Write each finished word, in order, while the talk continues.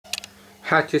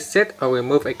how to set or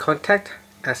remove a contact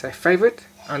as a favorite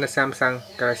on the Samsung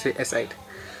Galaxy S8.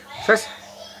 First,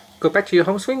 go back to your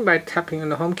home screen by tapping on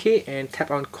the home key and tap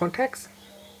on contacts.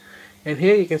 And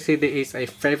here you can see there is a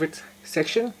favorite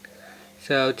section.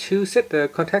 So to set the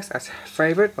contacts as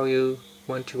favorite or you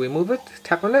want to remove it,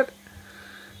 tap on it.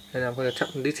 And I'm going to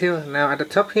tap on detail. Now at the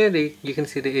top here you can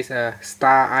see there is a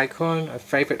star icon, a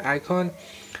favorite icon.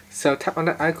 So tap on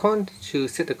that icon to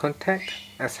set the contact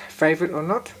as favorite or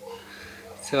not.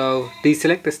 So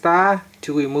deselect the star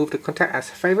to remove the contact as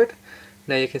favorite.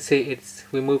 Now you can see it's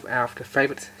removed out of the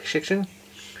favorite section.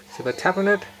 So if I tap on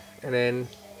it and then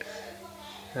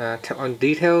tap on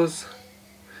details.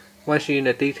 Once you're in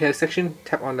the details section,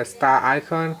 tap on the star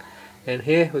icon, and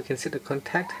here we can set the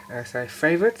contact as a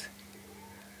favorite.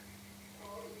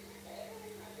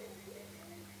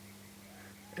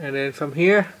 And then from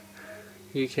here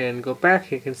you can go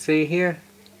back. You can see here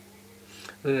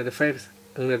under the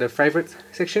favorite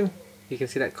section you can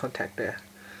see that contact there.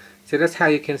 So that's how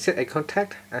you can set a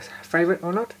contact as favorite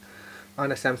or not on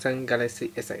the Samsung Galaxy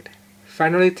S8.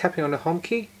 Finally, tapping on the home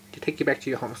key to take you back to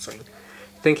your home screen.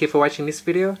 Thank you for watching this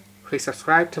video. Please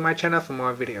subscribe to my channel for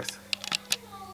more videos.